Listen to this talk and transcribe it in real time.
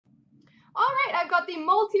Alright, I've got the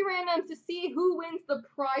multi-randoms to see who wins the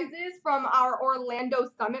prizes from our Orlando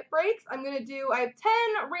Summit breaks. I have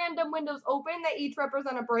 10 random windows open that each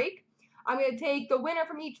represent a break. I'm going to take the winner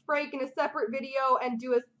from each break in a separate video and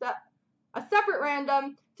do a separate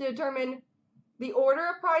random to determine the order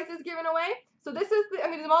of prizes given away. So this is,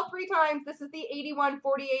 I'm going to do them all 3 times. This is the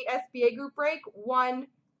 8148 SBA group break. 1,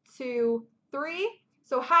 2, 3.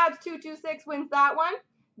 So Habs 226 wins that one.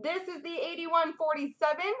 This is the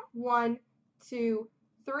 8147. 1, 2,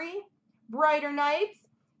 3. Brighter Nights.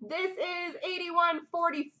 This is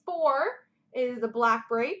 8144. It is a black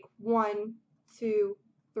break. 1, 2,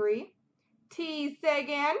 3. T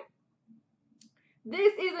Sagan.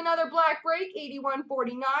 This is another black break.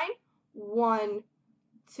 8149. 1,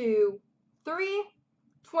 2, 3.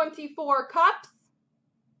 24 cups.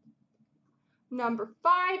 Number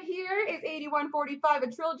 5 here is 8145,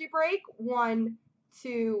 a trilogy break. 1,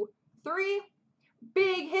 2, 3.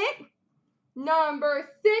 Big hit. Number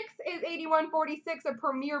 6 is 8146, a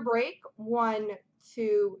premier break. 1,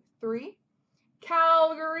 2, 3.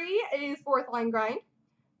 Calgary is fourth line grind.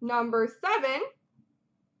 Number 7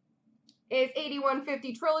 is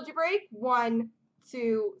 8150 trilogy break. 1,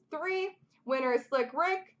 2, 3. Winner is Slick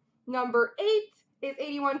Rick. Number 8 is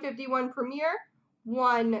 8151 premier.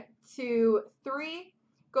 1, 2, 3.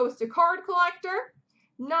 Goes to Card Collector.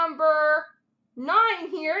 Number 9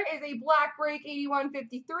 here is a black break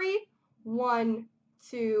 8153. 1,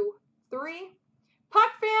 2, 3.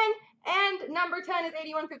 Puck Fan. And number 10 is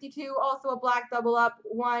 8152, also a black double up.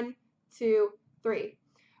 1, 2, 3.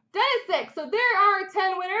 That is 6. So there are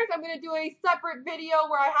 10 winners. I'm going to do a separate video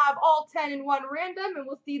where I have all 10 in one random, and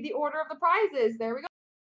we'll see the order of the prizes. There we go.